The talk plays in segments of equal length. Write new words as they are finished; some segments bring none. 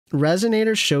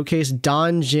Resonator Showcase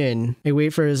Danjin. I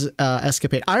wait for his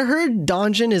escapade. I heard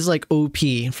Danjin is like OP.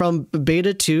 From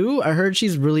beta 2, I heard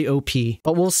she's really OP.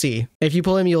 But we'll see. If you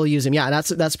pull him, you'll use him. Yeah,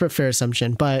 that's a fair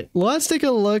assumption. But let's take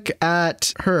a look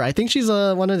at her. I think she's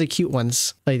one of the cute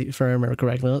ones, if I remember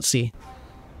correctly. Let's see.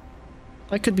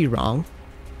 I could be wrong.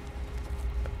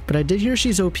 But I did hear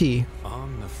she's OP.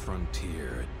 On the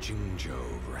frontier,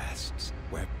 Jingzhou rests,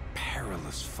 where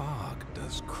perilous fog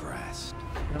does crest.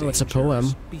 Oh, it's a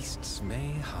poem. Beasts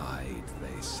may hide,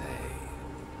 they say.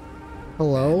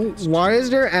 Hello? Why is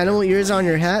there animal ears on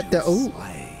your hat? Oh.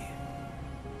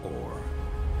 Or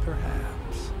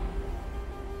perhaps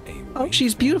Oh,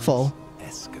 she's beautiful.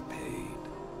 Escapade.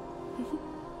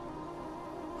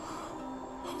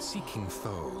 Seeking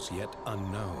foes yet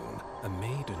unknown, a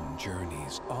maiden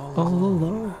journeys all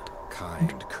alone.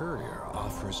 Kind courier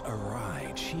offers a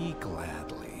ride she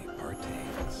gladly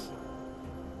partakes.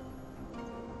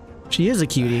 She is a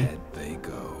cutie. Ahead they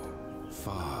go,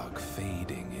 fog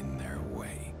fading in their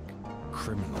wake.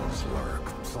 Criminals lurk,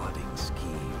 plotting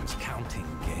schemes, counting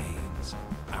gains.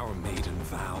 Our maiden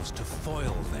vows to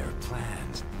foil their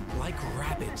plans. Like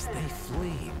rabbits they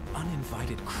flee,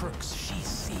 uninvited crooks she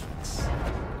seeks.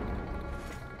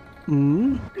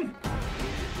 Hmm?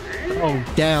 Oh,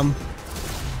 damn.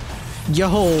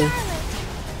 Yo.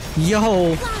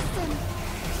 Yo.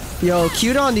 Yo,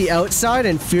 cute on the outside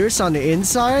and fierce on the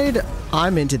inside?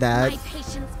 I'm into that. My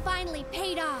patience finally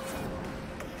paid off.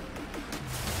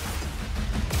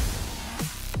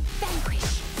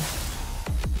 Vanquish.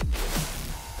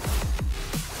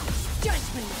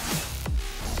 Judgment.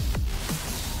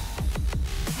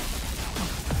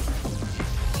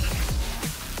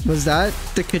 Was that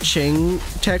the ka-ching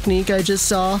technique I just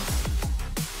saw?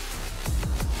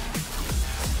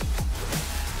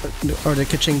 Or the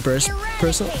ka-ching burst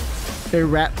person?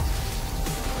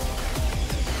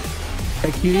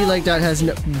 A cutie like that has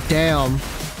no... Damn.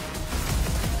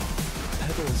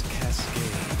 Petals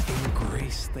cascade, in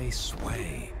grace they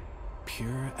sway.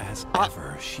 Pure as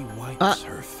ever, she wipes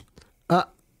her... Petals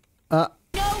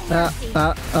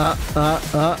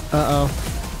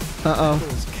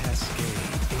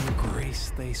cascade, in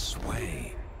grace they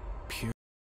sway. Pure...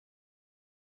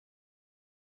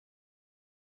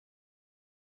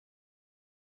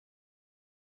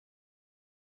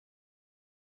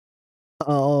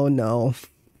 Oh no.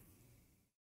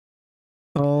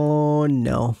 Oh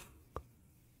no.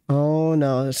 Oh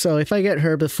no. So if I get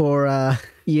her before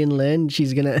Ian Lin,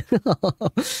 she's gonna...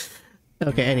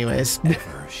 Okay, anyways.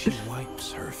 Ever she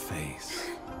wipes her face.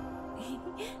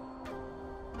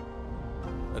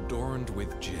 Adorned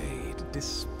with jade,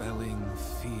 dispelling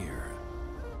fear,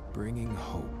 bringing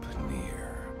hope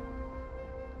near.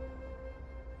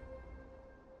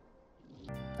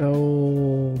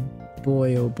 Oh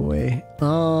boy, oh boy.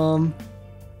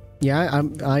 Yeah,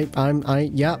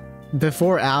 yeah.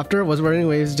 Before, after, was Running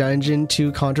Waves Dungeon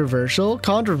too controversial?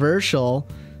 Controversial?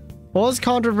 What was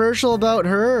controversial about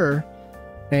her?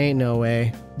 Ain't no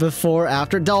way. Before,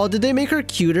 after. Oh, did they make her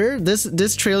cuter?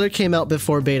 This trailer came out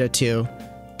before beta 2.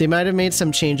 They might have made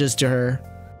some changes to her.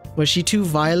 Was she too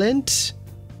violent?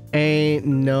 Ain't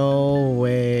no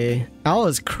way. That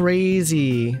was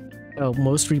crazy. Oh,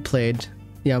 most replayed.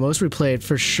 Yeah, most replayed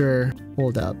for sure.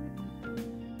 Hold up.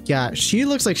 Yeah, she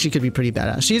looks like she could be pretty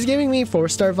badass. She's giving me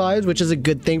 4-star vibes, which is a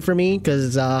good thing for me,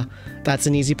 because that's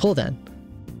an easy pull then.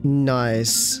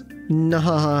 Nice.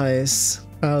 Nice.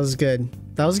 That was good.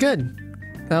 That was good.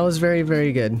 That was very,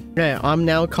 very good. Okay, I'm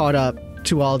now caught up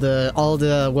to all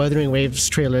the Wuthering Waves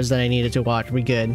trailers that I needed to watch. We good.